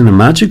lived in a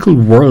magical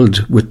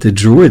world with the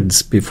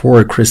Druids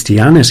before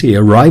Christianity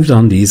arrived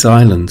on these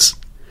islands.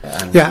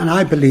 Yeah, and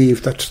I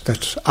believe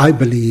I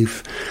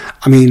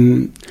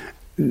mean,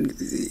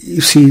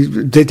 you see,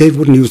 they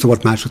wouldn't use the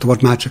word magic. The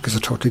word magic is a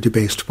totally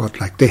debased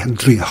word. Like, they had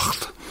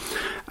Driacht.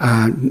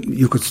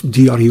 You could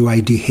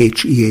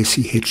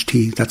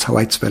Druidheacht, that's how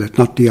I'd spell it,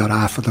 not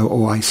DRA for the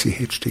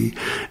OICHT,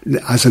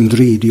 as in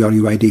Dri,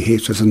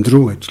 Druidh, as in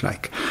Druid,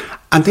 like.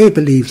 And they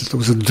believed that there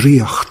was a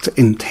driocht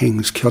in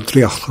things,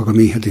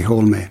 the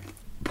whole me.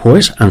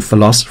 Poet and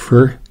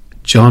philosopher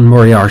John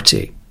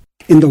Moriarty.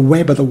 In the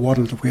web of the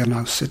world that we are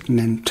now sitting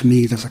in, to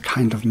me, there's a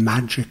kind of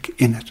magic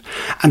in it.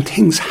 And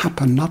things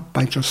happen not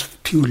by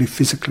just purely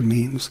physical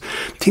means.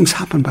 Things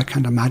happen by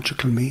kind of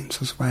magical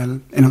means as well.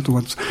 In other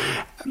words,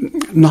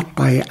 not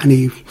by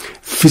any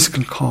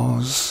physical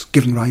cause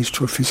giving rise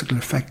to a physical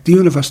effect. The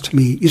universe, to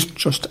me, isn't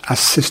just a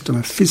system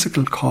of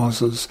physical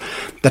causes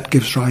that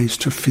gives rise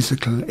to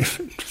physical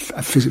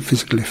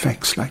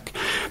effects. Like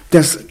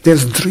there's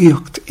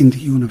driocht in the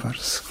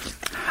universe.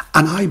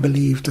 And I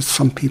believe that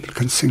some people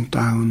can sink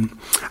down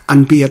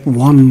and be at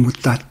one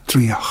with that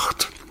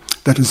driocht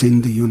that is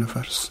in the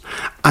universe.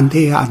 And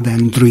they are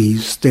then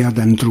dries, they are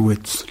then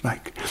druids.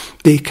 Like,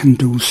 they can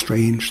do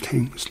strange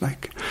things,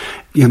 like,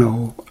 you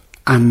know,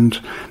 and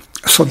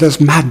so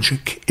there's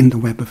magic in the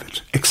web of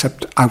it,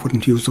 except I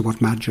wouldn't use the word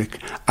magic,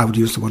 I would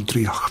use the word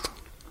driocht.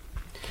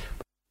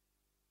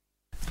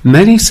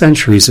 Many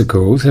centuries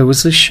ago, there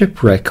was a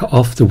shipwreck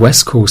off the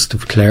west coast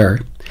of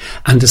Clare,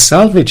 and the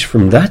salvage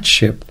from that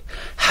ship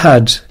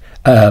had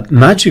a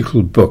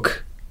magical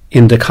book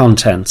in the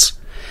contents,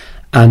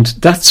 and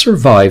that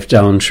survived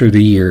down through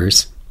the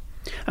years.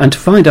 And to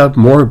find out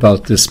more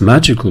about this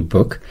magical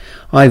book,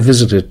 I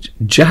visited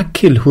Jack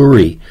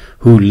Kilhoury,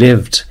 who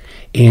lived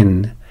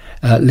in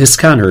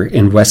Liscannor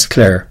in West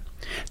Clare,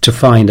 to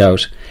find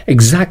out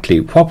exactly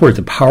what were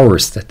the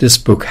powers that this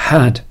book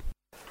had.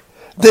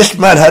 This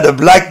man had a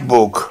black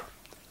book.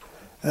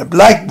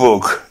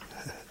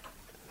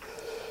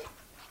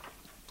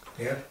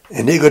 Yeah.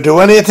 And he could do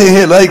anything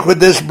he liked with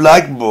this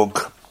black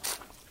book.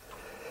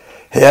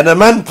 He had a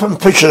man from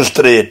Fisher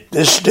Street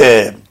this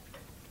day,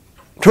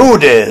 2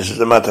 days as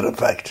a matter of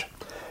fact,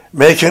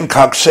 making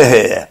cocks of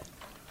hay.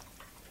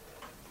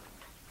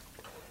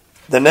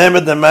 The name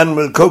of the man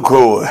was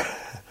Cuckoo,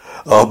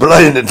 or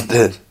Brian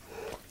instead.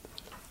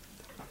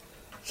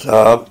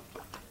 So,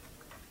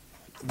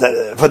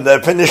 when they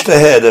finished the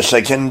hay the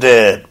second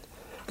day,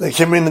 they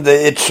came in and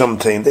they ate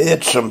something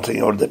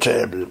over the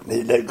table.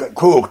 They got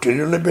cooked, a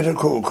little bit of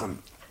cooking.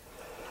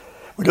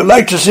 Would you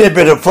like to see a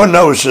bit of fun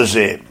now, says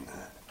he,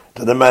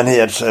 to the man he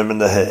had some in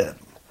the hay.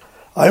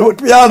 I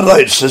would be all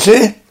right, says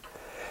he.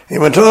 He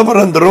went over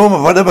in the room,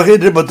 and whatever he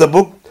did with the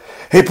book,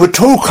 he put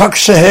 2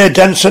 cocks of hay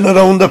dancing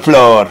around the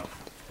floor.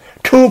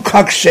 2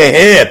 cocks of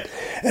hay,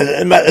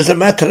 as a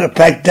matter of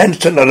fact,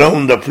 dancing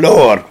around the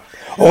floor.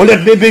 Oh,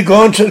 let me be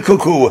gone, said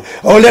Cuckoo.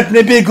 Oh, let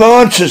me be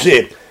gone, says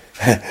he.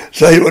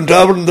 So he went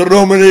over in the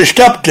room and he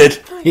stopped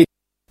it.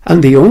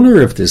 And the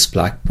owner of this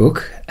black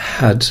book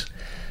had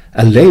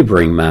a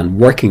labouring man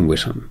working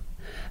with him.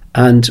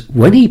 And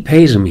when he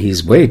paid him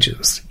his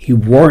wages, he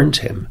warned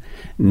him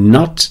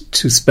not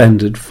to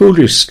spend it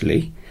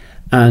foolishly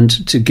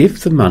and to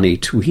give the money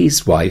to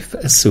his wife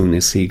as soon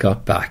as he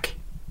got back.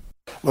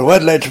 Well,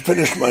 I'd like to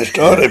finish my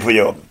story for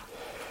you.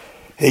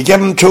 He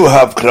gave him 2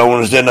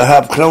 half-crowns, then a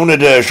half-crown a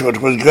day, so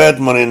it was great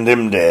money in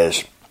them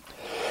days.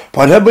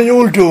 Whatever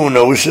you'll do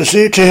now is to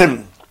say to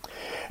him,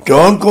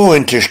 don't go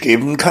into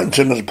Stephen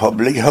Consona's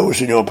public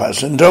house in your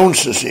passing down,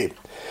 says he.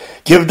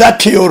 Give that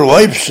to your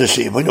wife, says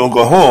he, when you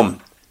go home.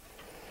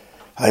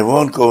 I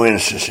won't go in,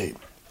 says he.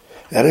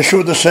 That is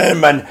sure the same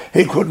man,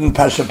 he couldn't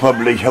pass a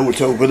public house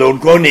out without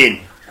going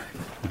in.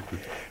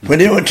 When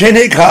he went in,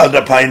 he called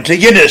a pint of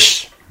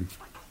Guinness.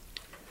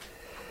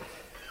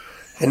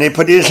 And he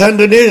put his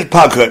hand in his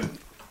pocket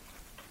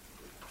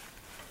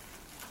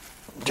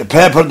to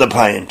pay for the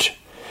pint.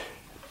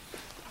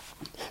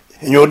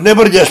 And you'd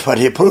never guess what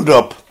he pulled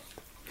up.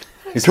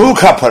 2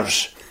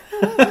 coppers,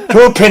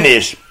 2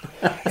 pennies,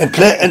 in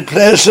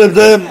place of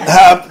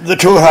the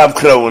 2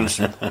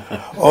 half-crowns.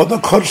 Oh, the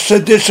curse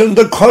of this and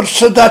the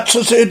curse of that,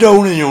 says he,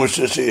 down in you,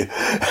 says he.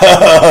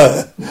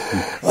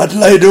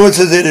 What'll I do,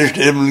 says he, to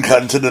Stephen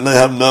Consona, and I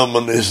have no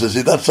money, says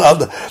he. That's all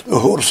the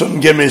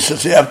whoreson gave me,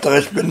 says he, after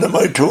I spent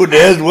my 2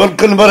 days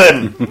working for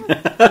him.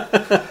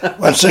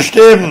 Well, says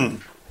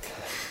Stephen,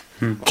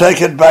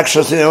 take it back,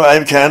 says he.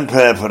 I can't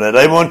pay for it.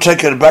 I won't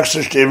take it back,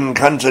 says Stephen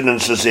Consona,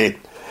 says he.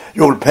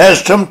 You'll pay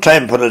some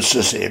time for it,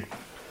 says he.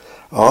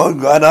 Oh,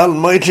 God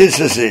Almighty,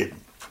 says he.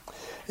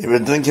 He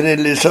was thinking he'd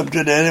live up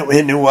to then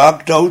when he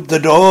walked out the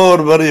door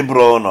very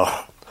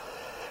bronach,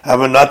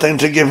 having nothing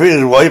to give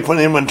his wife when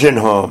he went in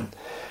home.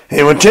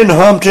 He went in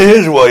home to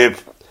his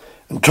wife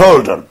and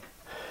told her.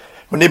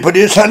 When he put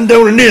his hand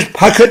down in his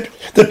pocket,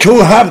 the 2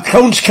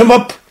 half-crowns came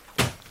up.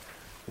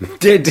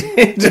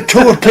 The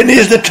 2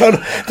 pennies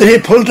that he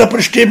pulled up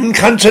at Stephen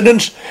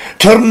Consona's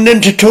turned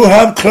into 2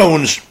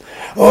 half-crowns.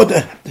 Oh,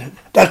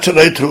 that's a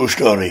right true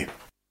story.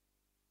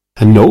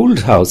 An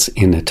old house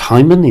in a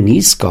Timon in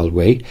East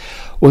Galway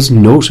was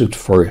noted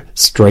for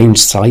strange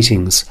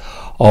sightings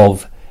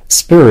of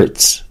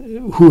spirits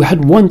who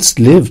had once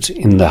lived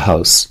in the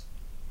house.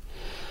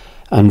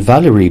 And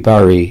Valerie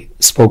Barry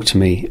spoke to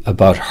me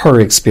about her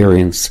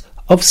experience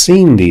of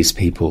seeing these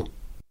people.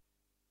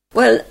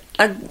 Well,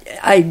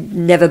 I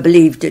never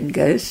believed in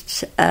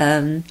ghosts.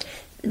 None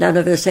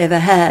of us ever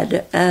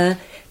had.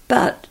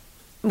 But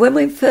when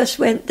we first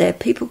went there,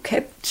 people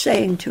kept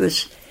saying to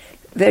us,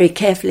 very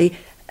carefully,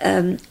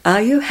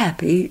 are you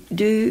happy?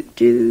 Do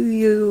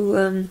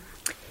you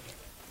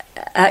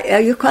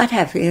are you quite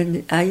happy?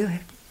 And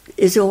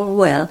is all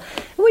well?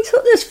 And we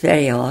thought this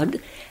very odd,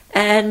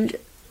 and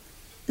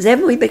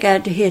then we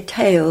began to hear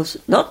tales,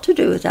 not to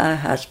do with our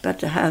house,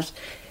 but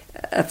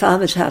a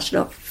farmer's house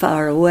not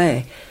far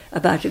away,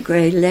 about a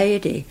grey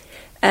lady,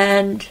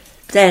 and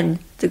then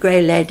the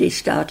grey lady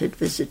started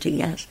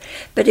visiting us,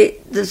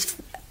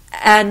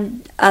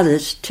 and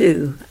others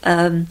too.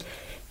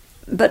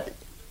 But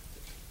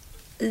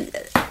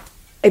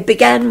it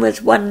began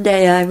with one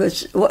day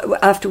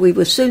after we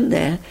were soon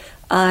there,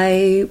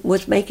 I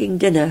was making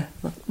dinner,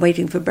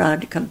 waiting for Brian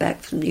to come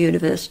back from the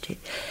university.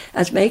 I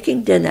was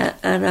making dinner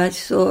and I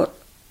thought,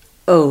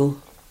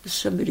 oh, there's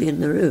somebody in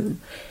the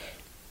room.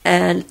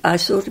 And I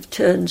sort of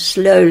turned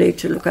slowly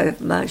to look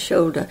over my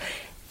shoulder.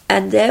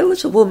 And there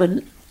was a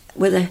woman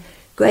with a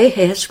grey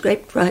hair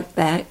scraped right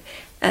back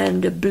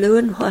and a blue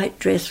and white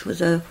dress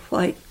with a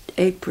white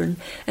apron.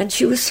 And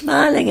she was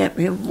smiling at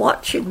me and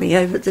watching me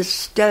over the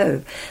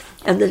stove.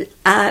 And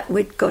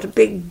we'd got a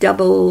big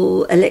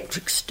double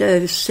electric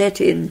stove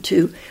set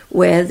into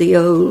where the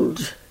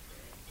old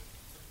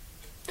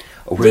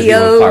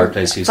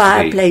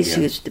fireplace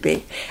used to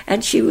be.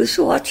 And she was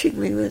watching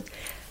me with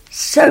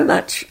so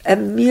much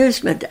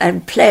amusement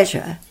and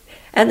pleasure.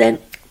 And then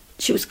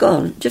she was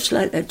gone, just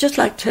like that, just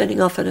like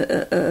turning off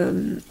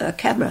a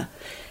camera.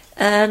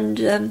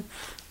 And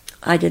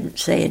I didn't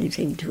say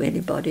anything to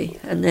anybody.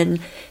 And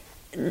then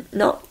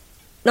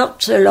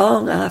not so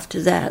long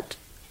after that,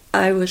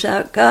 I was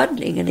out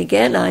gardening, and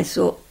again I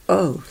thought,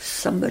 oh,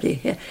 somebody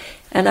here.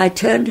 And I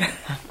turned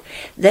around.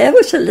 There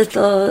was a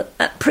little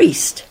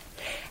priest,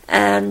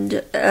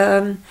 and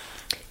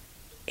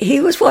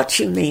he was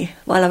watching me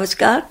while I was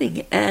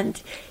gardening,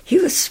 and he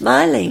was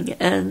smiling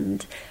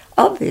and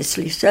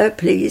obviously so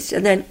pleased,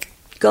 and then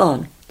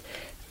gone.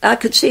 I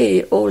could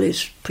see all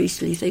his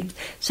priestly things.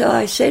 So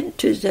I said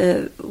to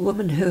the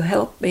woman who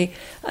helped me,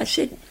 I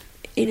said,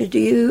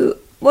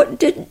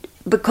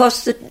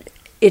 because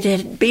it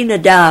had been a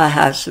dower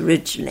house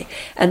originally,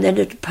 and then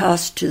it had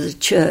passed to the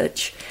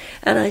church.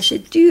 And I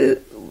said,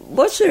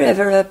 was there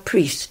ever a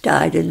priest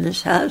died in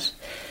this house?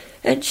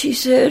 And she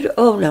said,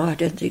 oh, no, I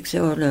don't think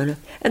so. Oh, no.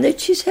 And then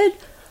she said,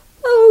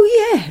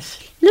 oh,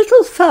 yes,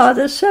 little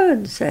Father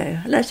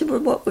so-and-so. And I said, well,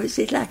 what was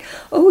he like?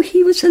 Oh,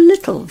 he was a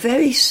little,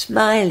 very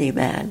smiley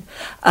man.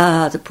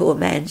 Ah, the poor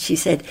man, she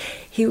said,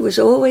 he was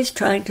always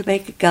trying to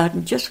make a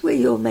garden just where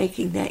you're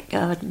making that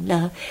garden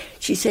now.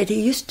 She said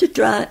he used to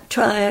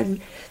try and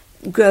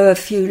grow a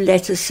few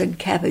lettuce and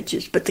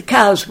cabbages, but the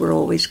cows were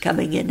always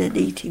coming in and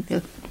eating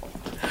them.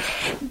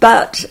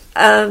 But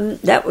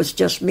that was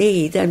just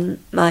me. Then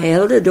my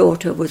elder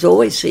daughter was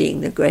always seeing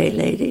the grey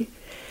lady.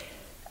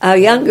 Our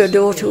younger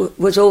daughter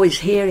was always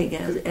hearing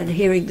her and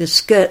hearing the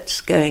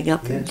skirts going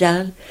up and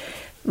down.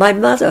 My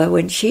mother,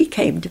 when she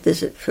came to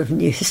visit from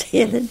New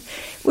Zealand,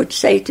 would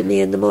say to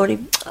me in the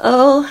morning,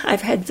 oh,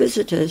 I've had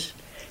visitors.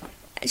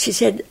 She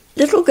said,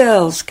 little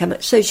girls come.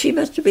 So she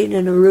must have been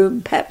in a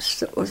room,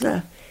 perhaps that was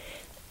a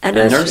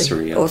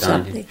nursery or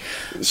something.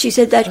 She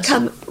said they'd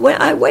come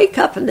when I wake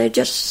up and they're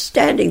just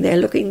standing there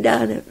looking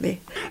down at me.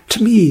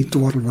 To me, the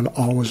world will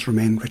always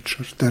remain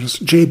Richard. There's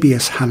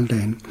J.B.S.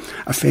 Haldane,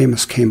 a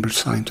famous Cambridge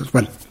scientist,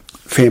 well,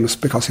 famous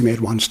because he made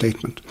one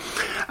statement,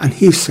 and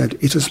he said,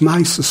 it is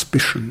my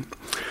suspicion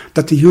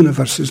that the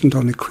universe isn't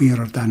only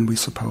queerer than we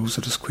suppose,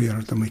 it is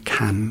queerer than we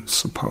can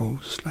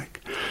suppose.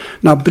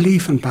 Now,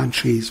 belief in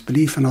banshees,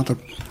 belief in other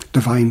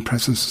divine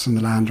presences in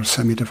the land or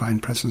semi-divine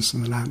presences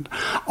in the land,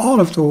 all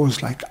of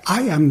those,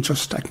 I am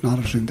just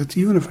acknowledging that the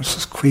universe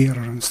is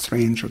queerer and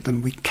stranger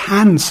than we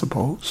can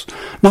suppose,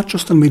 not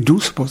just than we do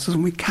suppose,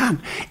 than we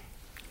can.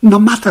 No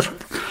matter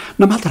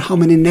how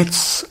many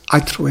nets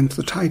I throw into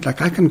the tide,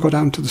 I can go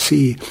down to the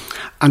sea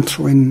and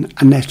throw in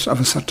a net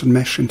of a certain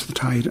mesh into the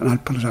tide and I'll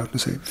pull it out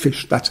and say,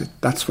 fish, that's it,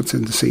 that's what's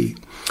in the sea.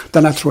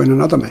 Then I throw in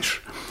another mesh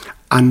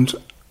and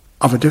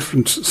of a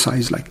different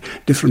size,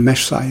 different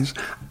mesh size,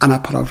 and I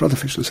put out other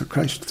fish and I said,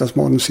 Christ, there's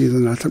more in the sea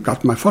than I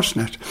got in my first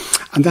net.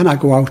 And then I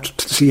go out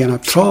to the sea and I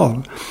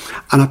trawl,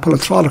 and I pull a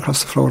trawl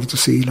across the floor of the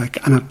sea,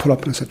 and I pull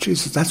up and I said,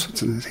 Jesus, that's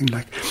what's in the thing.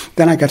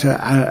 Then I get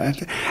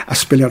a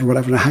spiller or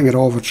whatever and I hang it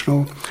over,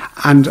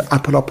 and I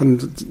pull up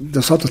and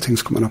there's other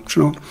things coming up,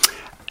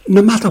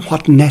 No matter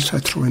what net I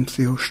throw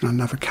into the ocean, I'll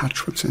never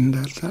catch what's in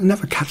there. I'll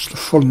never catch the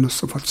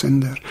fullness of what's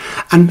in there.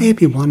 And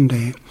maybe one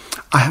day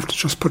I have to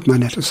just put my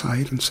net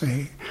aside and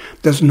say,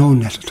 there's no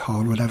net at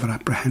all will ever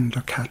apprehend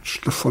or catch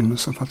the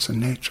fullness of what's in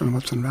nature and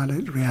what's in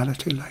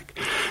reality.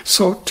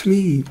 So to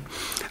me,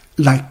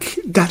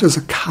 that is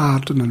a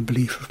cardinal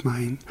belief of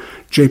mine.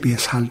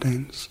 J.B.S.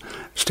 Haldane's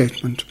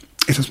statement,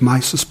 it is my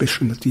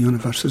suspicion that the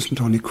universe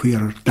isn't only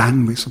queerer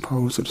than we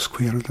suppose, it is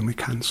queerer than we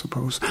can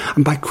suppose.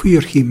 And by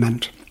queer he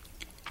meant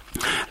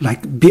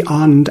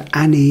beyond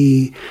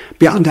any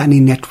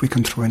net we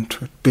can throw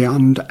into it,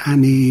 beyond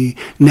any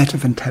net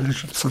of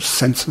intelligence or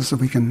senses that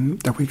we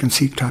can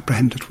seek to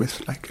apprehend it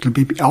with. It'll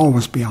be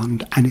always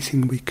beyond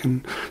anything we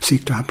can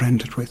seek to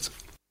apprehend it with.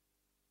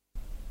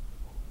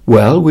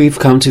 Well, we've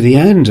come to the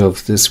end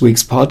of this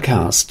week's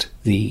podcast,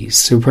 The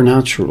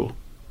Supernatural.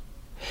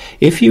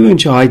 If you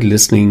enjoyed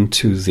listening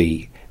to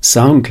the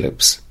sound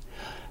clips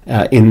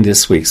in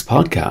this week's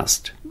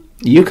podcast,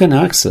 you can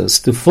access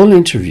the full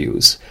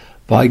interviews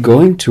by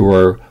going to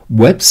our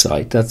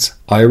website, that's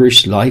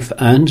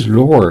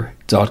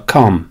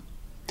irishlifeandlore.com.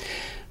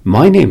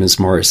 My name is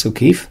Maurice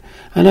O'Keefe,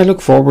 and I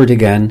look forward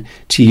again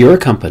to your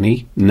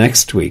company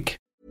next week.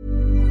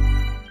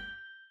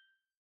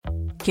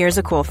 Here's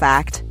a cool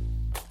fact.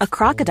 A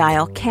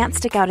crocodile can't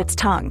stick out its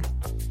tongue.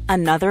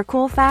 Another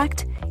cool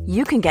fact,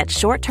 you can get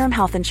short-term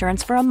health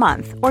insurance for a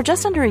month or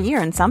just under a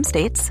year in some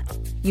states.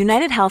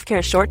 United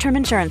Healthcare short-term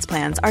insurance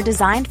plans are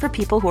designed for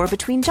people who are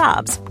between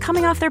jobs,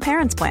 coming off their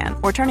parents' plan,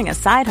 or turning a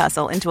side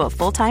hustle into a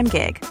full-time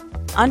gig.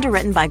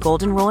 Underwritten by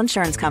Golden Rule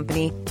Insurance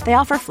Company, they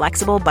offer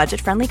flexible,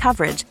 budget-friendly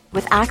coverage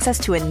with access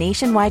to a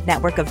nationwide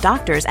network of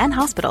doctors and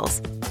hospitals.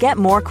 Get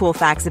more cool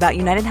facts about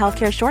United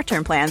Healthcare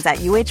short-term plans at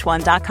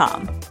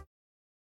uh1.com.